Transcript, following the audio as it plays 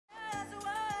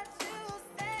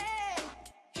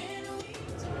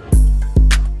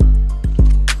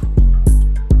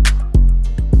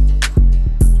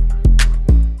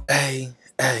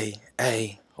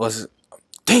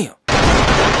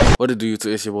What it do,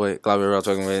 YouTube? It's your boy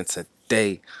GlockBaby. And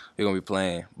today we're gonna be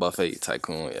playing Buffet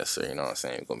Tycoon. Yes, sir. You know what I'm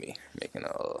saying? We're gonna be making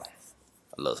a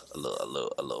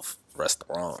little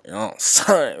restaurant. You know what I'm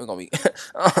saying? We're gonna be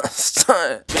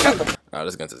son. Alright,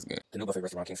 let's get into this game. The new Buffet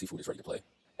Restaurant King Seafood is ready to play.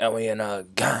 And we in a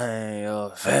gang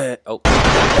of fat. Oh,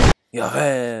 yeah,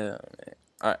 fat.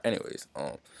 Alright. Anyways,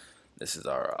 this is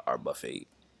our buffet.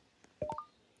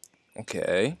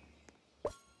 Okay.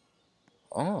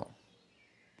 Oh.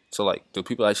 So, like, do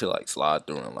people actually, like, slide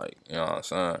through and, like, you know what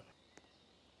I'm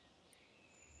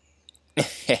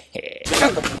saying?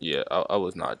 Yeah, I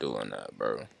was not doing that,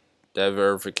 bro. That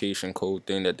verification code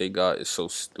thing that they got is so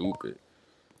stupid.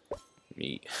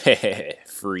 Meat.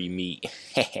 Free meat.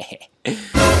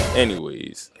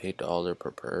 Anyways, $8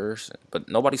 per person. But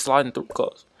nobody's sliding through,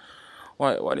 cuz.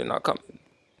 Why they not coming?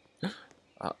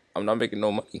 I'm not making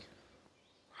no money.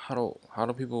 How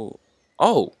do people...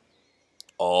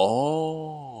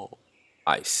 Oh,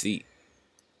 I see.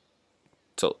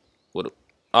 So, what?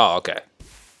 Oh, okay.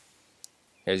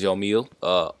 Here's your meal.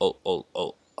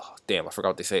 Oh, damn, I forgot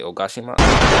what they say. Ogashima?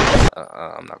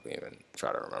 I'm not gonna even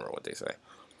try to remember what they say.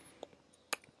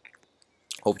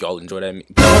 Hope y'all enjoy that meal.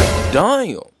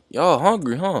 Damn, y'all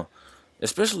hungry, huh?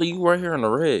 Especially you right here in the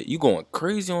red. You going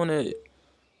crazy on that.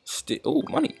 Oh,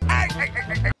 money.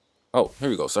 Oh,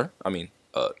 here we go, sir. I mean,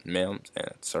 ma'am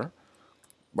and sir.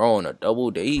 Bro, on a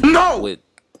double date with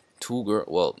two girls.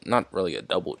 Well, not really a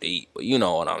double date, but you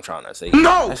know what I'm trying to say.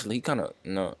 No! Actually, he kind of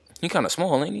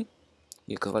small, ain't he?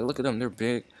 Yeah, because, like, look at them. They're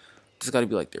big. This got to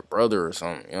be, like, their brother or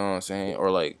something. You know what I'm saying?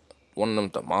 Or, like, one of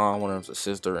them's the mom, one of them's the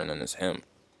sister, and then it's him.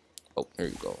 Oh, here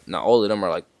you go. Now, all of them are,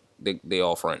 like, they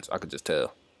all friends. I could just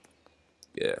tell.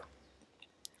 Yeah.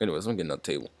 Anyways, let me get another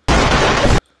table.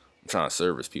 I'm trying to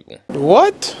service people.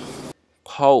 What?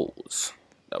 Pose.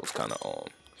 That was kind of,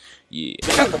 yeah.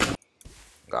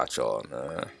 Got y'all,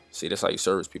 man. See, that's how you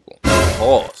service people.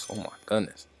 Pause. Oh, my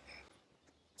goodness.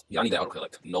 Yeah, I need that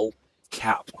autocorrect. No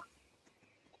cap.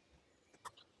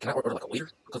 Can I order like a waiter?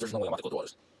 Because there's no way I'm about to go through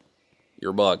this.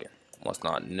 You're bugging. Must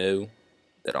not know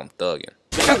that I'm thugging.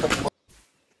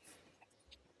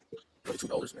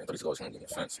 $32, man. $32 gonna give me a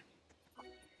fence.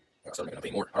 I start making a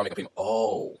pay more. I don't make a payment.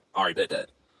 Oh, I already bet that.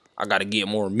 I gotta get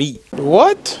more meat.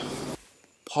 What?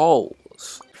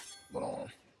 Pause. Hold on.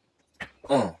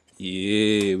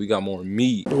 Yeah, we got more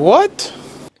meat. What?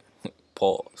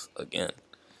 Pause again.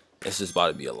 It's just about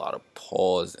to be a lot of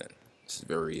pausing. It's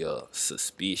very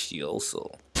suspicious.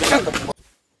 So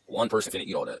one person finna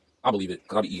eat all that. I believe it,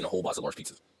 because I'll be eating a whole box of large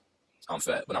pizzas. I'm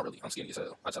fat, but not really. I'm skinny as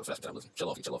hell. I just have fast metabolism. Chill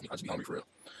off me. I just be hungry for real.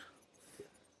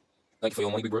 Thank you for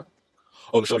your money, big bro.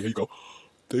 Oh, Shelly, here you go.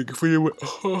 Thank you for your money.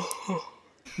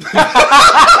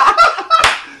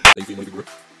 Thank you for your money, big bro.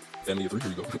 Family of 3, here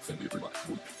you go. Family of 3, bye.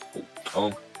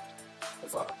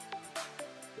 Five.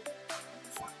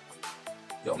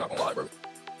 Yo, I'm not gonna lie, bro.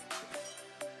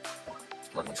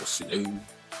 I'm running so slow.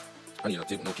 I need a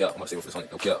table, no cap. I'm gonna save it for this honey,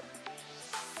 no cap.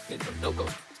 No go.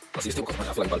 I see this table cost money.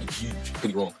 I feel like it's about to be huge.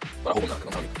 Could be wrong, but I hope I'm not,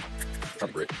 because I'm trying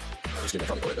to break. I'm just trying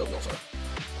to go that double, you know what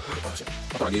I'm saying? I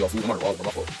thought I gave y'all food. I'm already from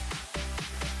my fault.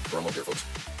 Bro, I'm up here, folks.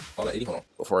 All that 80, hold on.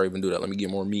 Before I even do that, let me get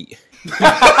more meat.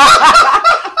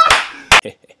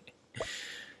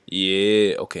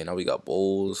 Yeah, okay, now we got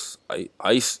bowls.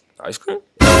 Ice cream?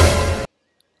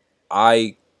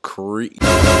 Cream.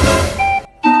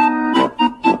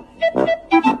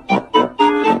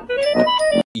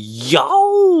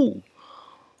 Yo!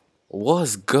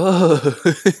 What's good?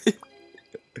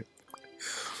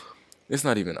 It's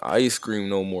not even ice cream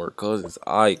no more, cuz it's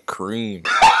cream.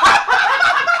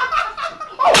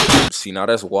 See, now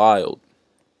that's wild.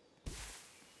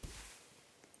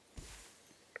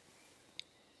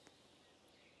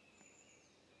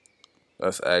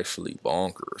 That's actually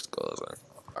bonkers, cuz.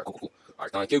 Alright, cool.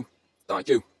 Alright, thank you.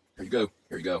 Here you go.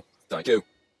 Thank you.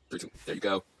 3, 2, there you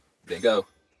go. Bingo.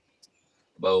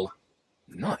 Bowl.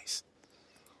 Nice.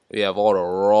 We have all the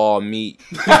raw meat.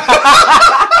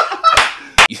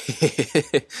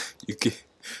 you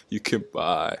can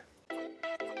buy. Here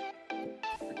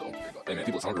you go. Hey man,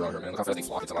 people's hungry around here, man. Look how fast they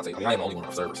flock into my table. I mean, I am the only one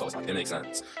observer, so it's like, it makes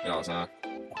sense. You know what I'm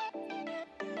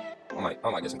saying? I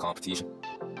might get some competition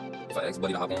if I ask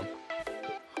Buddy to hop on.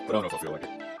 But I don't know if I feel like it.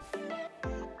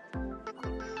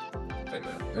 Hey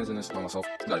man, imagine this by myself.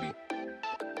 It's gotta be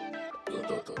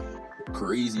the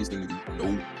craziest thing to do.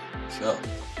 No shot.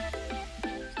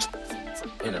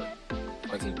 And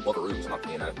like some buckaroos, I'm not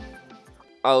paying that.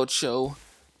 Ocho.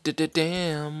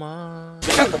 Damn.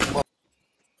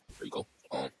 There you go.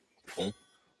 Boom.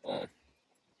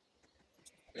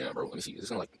 Yeah, bro. Let me see. This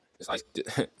is like this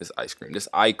ice cream. This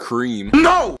eye cream.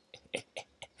 No.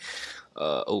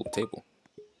 Oh, table.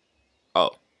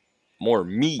 Oh, More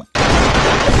meat.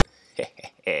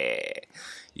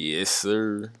 Yes,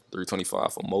 sir.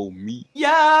 325 for more meat.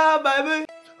 Yeah, baby.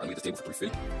 I need the table for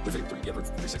 350. 353, yeah,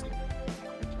 360.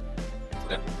 So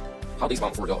that. How they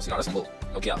spawn before y'all? See, now that's some low.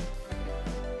 No cap.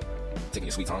 Taking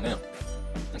your sweet time now.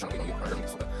 I'm trying to wait on you.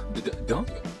 Right, done.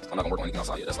 I'm not gonna work on anything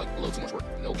outside yet. That's like a little too much work.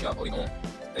 No cap. Oh, they going.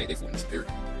 They fooling disappeared.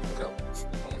 No cap.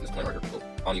 This plan right here.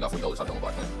 I only got $40. I don't buy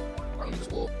a plan. Alright, let me get this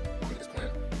wall. Let me get this plan.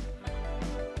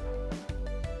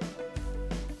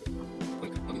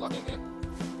 Let me lock in, man.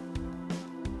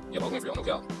 Yeah, I'm waiting for y'all. No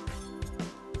cap.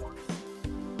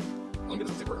 Let me get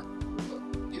this zipper.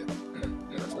 Yeah. And then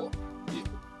that's wall. Yeah.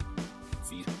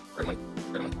 Feed. Grab money.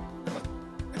 Grab money.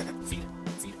 Grab money. Feed.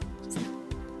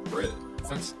 Bread.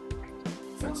 Fence.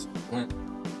 Plant.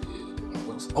 Yeah.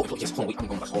 What else? Oh, yes. Hold on. Wait. I'm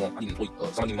going back. Hold on. I need an employee.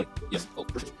 Somebody need money. Yes. Oh,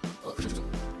 appreciate you. Appreciate you.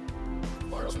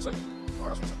 Alright, I was gonna say.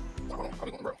 Hold on. I'll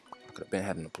be going, bro. I could have been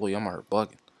had an employee. I'm out here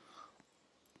bugging.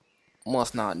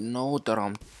 Must not know that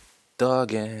I'm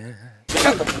thugging.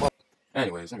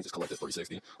 Anyways, let me just collect this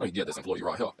 360. Let me get this employee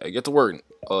right here. Hey, get to work.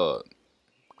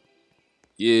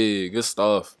 Yeah, good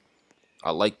stuff. I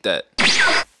like that.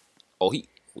 Oh,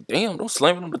 damn, don't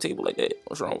slam it on the table like that.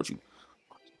 What's wrong with you?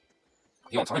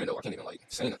 He on timing though. I can't even like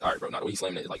say it. Alright, bro. Not the way he's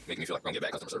slamming it is like making me feel like I'm gonna get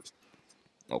back customer service.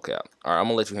 Okay. Alright, I'm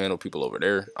gonna let you handle people over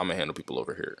there. I'm gonna handle people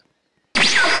over here.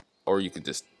 Or you could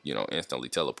just, you know, instantly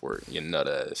teleport. You nut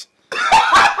ass.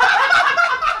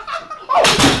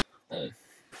 Alright,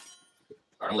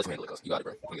 I'm gonna let you handle it, cuz. You got it,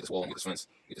 bro. I'm gonna get this wall, I'm gonna get this fence,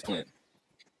 get this plant.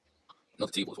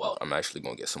 Another table as well. I'm actually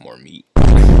gonna get some more meat.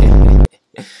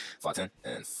 510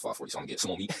 and 540, so I'm gonna get some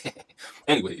more meat.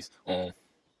 Anyways, bro's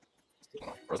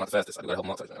not the fastest. I do gotta help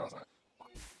him out. You know what I'm saying?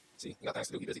 See, you got things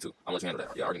to do. He busy too. I'm gonna let you handle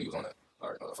that. Yeah, I already knew he was on that.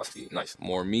 Alright, 568. Nice.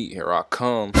 More meat. Here I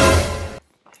come.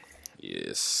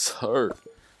 Yes, sir.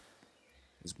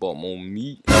 Just bought more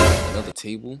meat. Another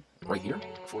table right here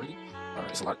for you. Alright,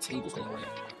 there's a lot of tables going on right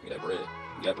now. Give me that bread.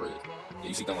 You got bread. Yeah,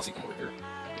 you see them. I see them over here.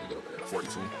 You get over there.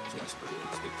 42. Nice.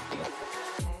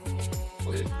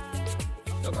 Go ahead.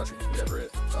 No, got you. You got bread.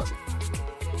 Got you.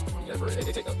 You got bread.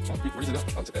 Hey, take that. Where does it go?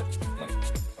 I'll take that. Money.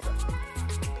 Okay.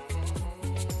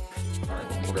 Alright,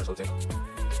 well, we'll grab the table.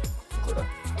 Clear that.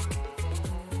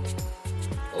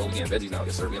 Oh, we getting veggies now.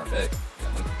 Yes, sir. We on bag.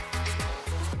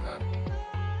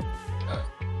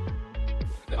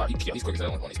 He's quick as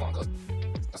hell when he spawned, cuz.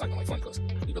 That's not even like funny, cuz. He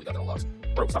really got that unlocked.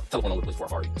 Bro, stop telephone over the place before I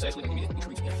fire you. It's actually gonna be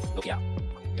reach again. Look out.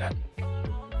 That.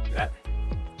 That.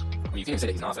 I mean, you can't even say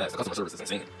that he's not fast. The customer service is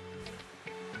insane.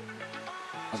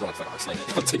 I was going to fucking slam it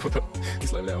on the table. He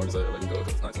slammed it down and said, let me go,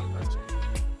 because it's 19.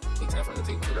 810 for the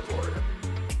table. Grab the water.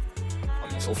 I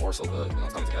mean, so far, so good. You know,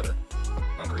 it's coming together.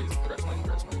 I'm crazy. Grab this money.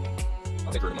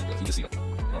 I'll take her the money, because you just see them. You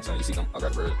know what I'm saying? You see them. I'll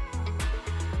grab the bread.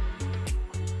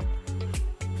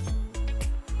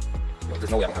 There's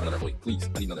no way I don't have another employee. Please,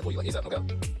 I need another employee. Like, ASAP, no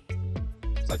doubt.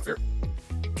 It's like fair.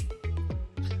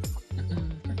 Yeah,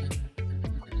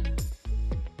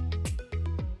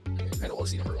 you handle all the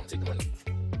seed number. I'm gonna take the money.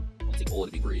 I'm gonna take all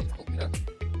the big bread. Open that.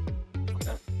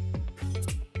 Yeah.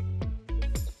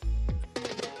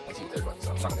 I'm teaming with everybody, so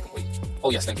I'm not gonna make them wait.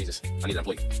 Oh, yes, thank Jesus. I need an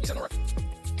employee. He said no right.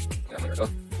 I got money right there.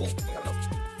 Boom. I got enough.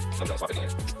 I'm done, so I fit in. Yeah.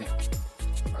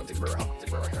 Alright, I'll take the bread right out. Take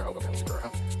the bread right here. I'll go back and take the bread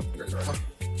right out. You grab the bread right out.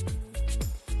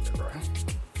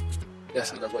 Yes,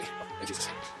 I need that way. Thank Jesus.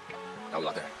 Now we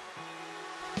got there.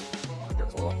 Grab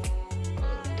this wall.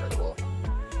 Grab the wall.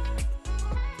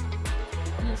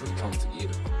 I mean, it's really coming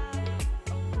together.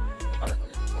 Alright,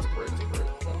 I'll take the bread.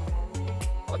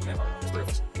 I like the manpower. There's 3 of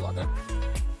us. We locked in.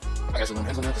 I guess we're gonna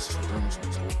handle that. This is what we're doing. So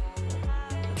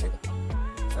table.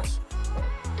 Fence.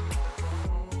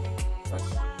 Fence.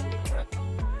 Alright.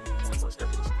 Fence first. There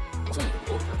it is. What's on the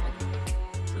over here?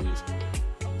 There it is.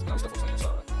 Now we stuff what's on the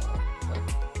inside.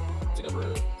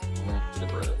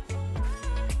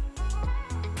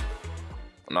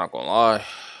 I'm not gonna lie,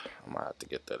 I might have to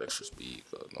get that extra speed,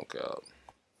 cause no cap.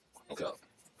 No cap.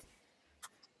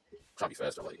 Trying to be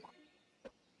faster, like.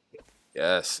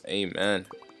 Yes, amen.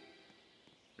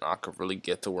 Now I could really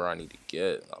get to where I need to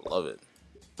get. I love it.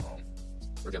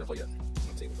 We're gonna play yet.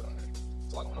 Table,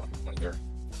 it's a lot going on. Money here.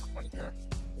 Money here.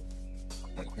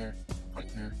 Money here. Money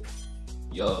here.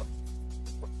 Yup.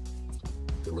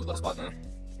 Good really left spot, man.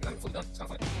 Not even fully done. It's kind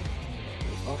of funny.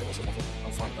 Okay, what's up?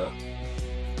 I'm fine with that.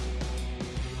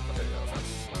 Okay,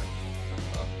 fence. Alright.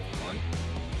 One.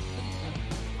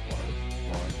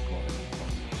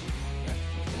 Yeah.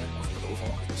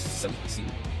 70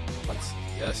 lights.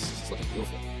 Yes, this is looking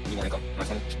beautiful. Need more income. Nice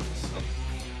one.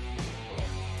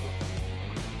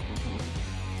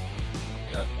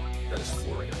 Yeah, that is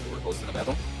 4 right here. We're both in the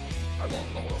bathroom. Alright,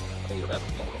 one more. I think we're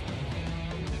bathroom. One more.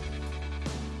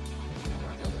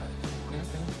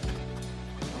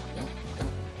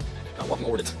 walking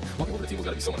over the table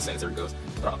gotta be so unsanitary because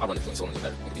I run into so many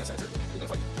better. It can be unsanitary. You're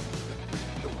gonna fight.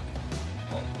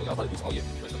 I'll probably do. Oh yeah,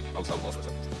 I was lost for a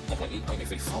second. 1.8. I make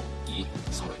 54. Yeah,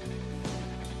 sorry.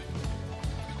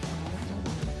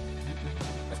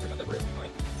 Let's bring out that bread.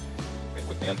 Alright. Okay,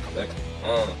 quick man, come back.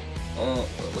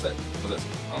 What's that? What's this?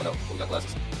 I don't know. We got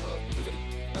glasses. 250.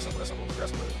 That's simple. That's simple. Grab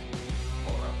some bread.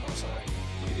 All around. I'm sorry.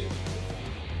 Yeah.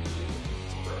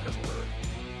 Some bread. That's some bread.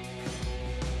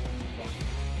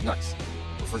 Nice.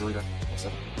 Refrigerator. What's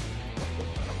that?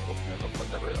 I'll put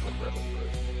that bread. I'll put bread.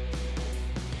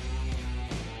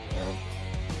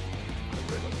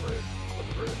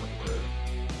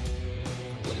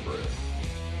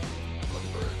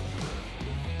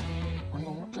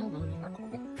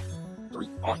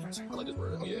 Onions. I like this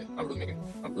bread. Oh yeah, I'm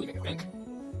really making bank.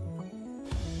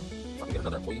 If I can get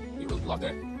another employee, we really locked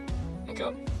in. No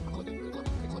cap. I like this bread.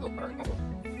 Alright, I'll go.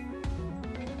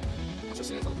 I'll just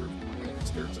say it's over here. I mean,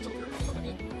 spirits, it's over here. I'm not that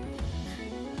in.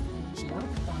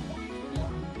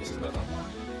 This is bad, huh?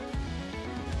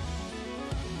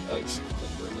 Like,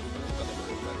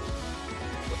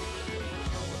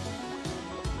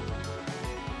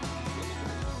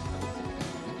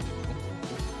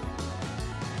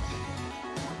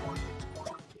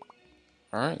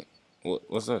 alright.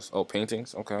 What's this? Oh,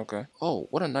 paintings? Okay. Oh,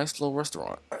 what a nice little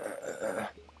restaurant.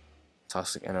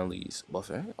 Toxic Annalise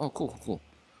buffet. Oh, cool.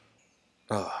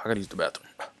 I gotta use the bathroom.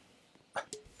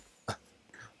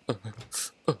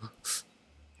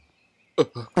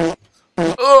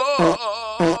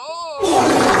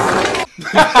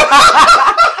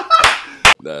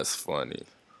 That's funny.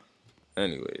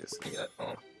 Anyways, you got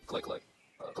collect.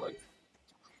 Collect.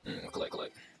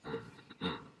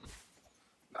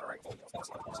 Alright.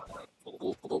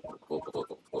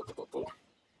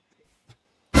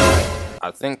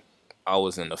 I think I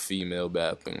was in the female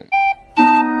bathroom.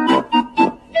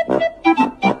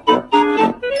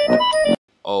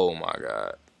 Oh my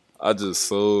god. I just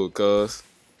sold, cuz.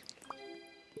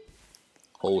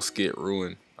 Whole skit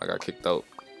ruined. I got kicked out.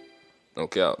 No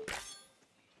cap.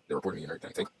 They reported me and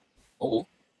everything. Think. Oh,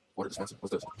 water dispenser.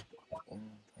 What's this?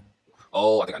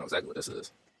 Oh, I think I know exactly what this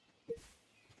is.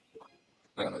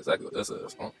 I know exactly what this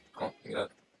is. Oh, give me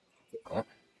that. Oh,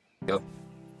 yep.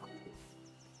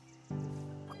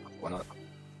 Why not?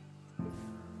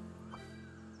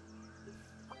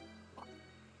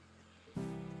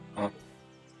 Uh-huh.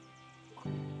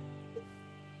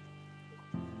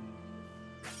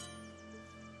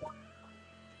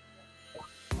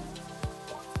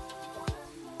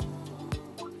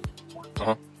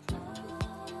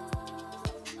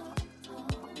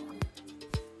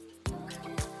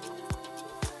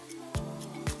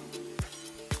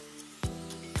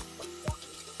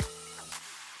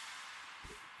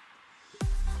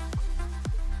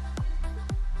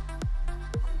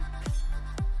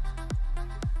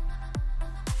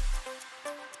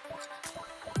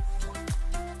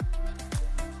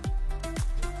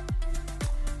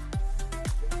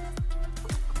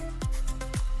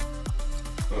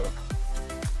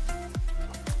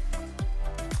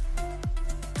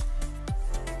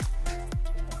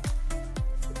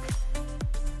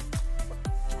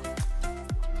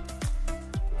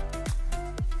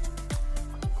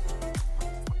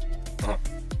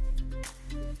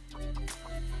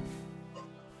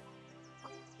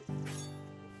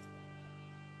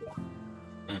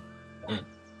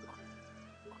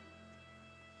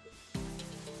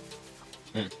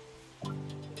 Yeah.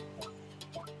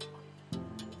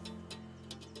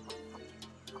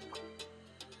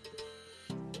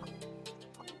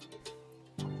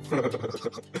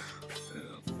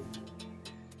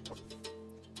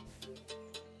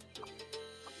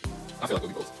 I feel like it'll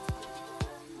be both.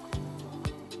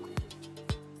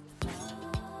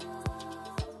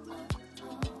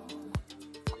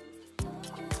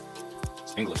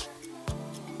 It's English.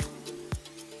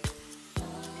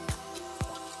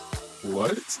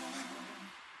 What?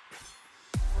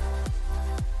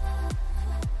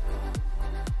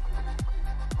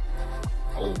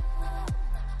 Oh.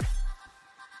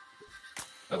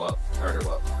 Oh, wow. I heard her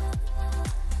well.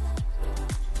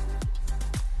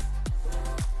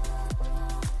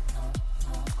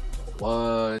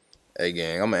 What? Hey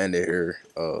gang, I'm gonna end it here.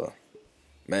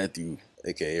 Matthew,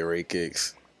 aka Ray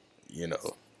Kicks, you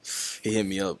know, he hit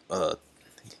me up,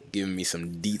 giving me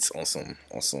some deets on some,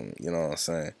 you know what I'm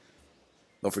saying?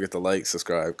 Don't forget to like,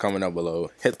 subscribe, comment down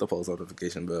below, hit the post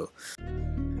notification bell.